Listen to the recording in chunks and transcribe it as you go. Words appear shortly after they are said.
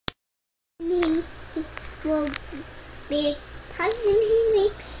will be how did he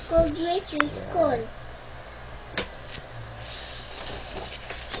make gold race in school?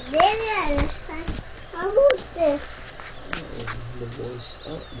 Daniel, who's this? The boys.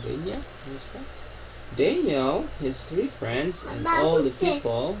 Oh, Daniel. Who's that? Daniel, his 3 friends, and all the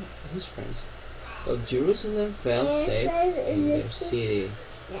people, his friends, of Jerusalem felt safe in their city.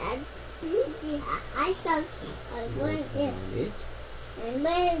 I thought I want it. And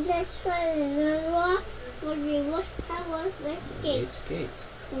when this one in the war, when we watch Tower of Escape. It's gate.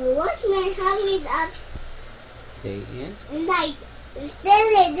 We watch my hurried up Day and night.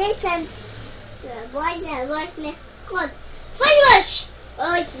 Instead this and the boy that was me called Finish!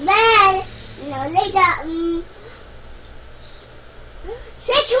 Oh, it's bad! No, later,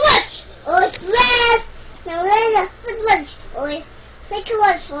 second watch! Oh, it's bad! No, later, third watch! Oh, it's second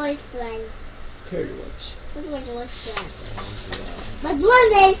watch! Oh, it's bad. third watch. Third watch was bad. But one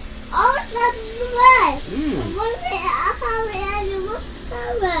day, all of that was bad. One day, I have a watch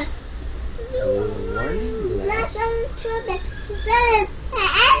tower. Warning That's blast. trouble. Instead,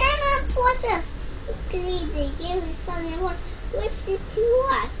 I am a process. They gave me something was which city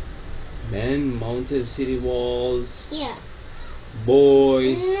was. Men mounted city walls. Yeah.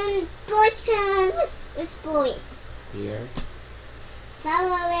 Boys. Boys come with boys. Here. Far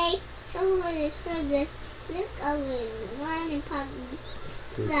away, someone is this. Look away, one in public.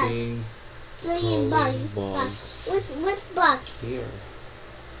 Cooking. Three Bugs. bugs. What's bugs? Here.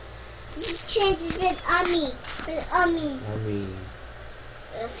 Change with army. With army. Army.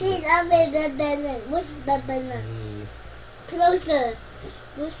 Feed army, the what's the banana? Closer.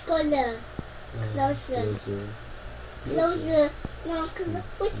 What's color? Closer. Closer. No,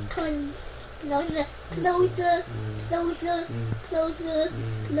 what's closer? Closer. Closer. Closer. Closer.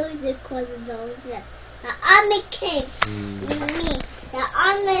 Closer. Closer. The army came with me. The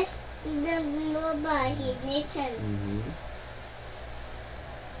army, the nobody, Nathan.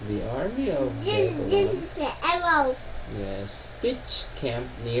 The army of This is the arrow. Yes, pitch camp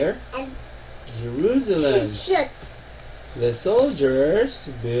near And Jerusalem. shoot. The soldiers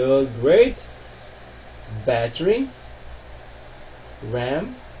built great battering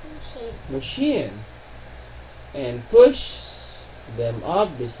ram machine and pushed them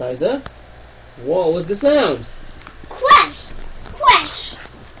up beside the wall. What's the sound? Crash! Crash!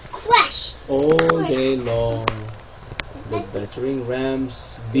 Crash! All day long, the battering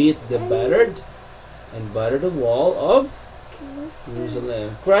rams beat the battered wall of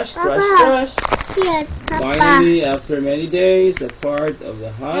Jerusalem. Crash, crash, crash. Here, Papa. Finally, after many days, a part of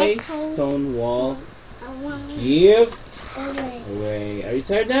the high stone wall give away. Are you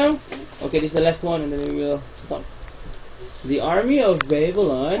tired now? Okay, this is the last one and then we will stop. The army of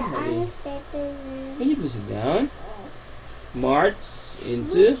Babylon, can you please sit down? Marched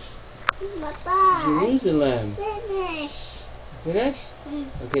into Papa. Jerusalem. Finish. Finish?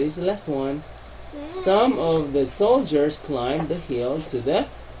 Okay, this is the last one. Some of the soldiers climbed the hill to the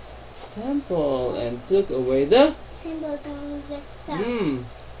temple and took away the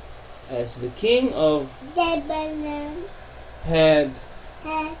as the king of Babylon had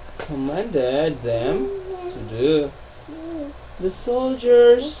had commanded them to do. The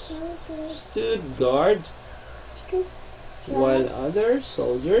soldiers stood guard while other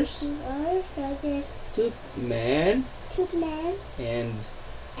soldiers took men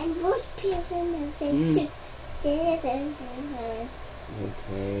and most prisoners they took theirs and hers.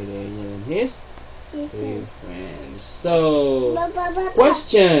 okay, Daniel and his 3 Jesus. friends. So, Papa,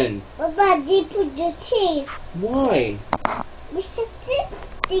 question. Papa, they put the chain. Why? Because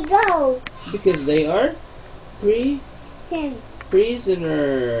they go. Because they are Then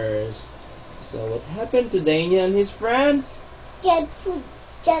prisoners. So what happened to Daniel and his friends? they put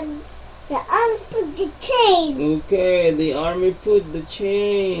the arms put the chain. Okay, the army put the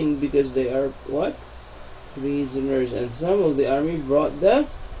chain because they are what? Prisoners. And some of the army brought the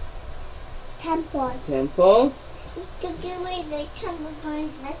temples, To give away the golden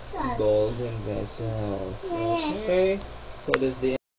vessel. golden vessels. Okay, so that's the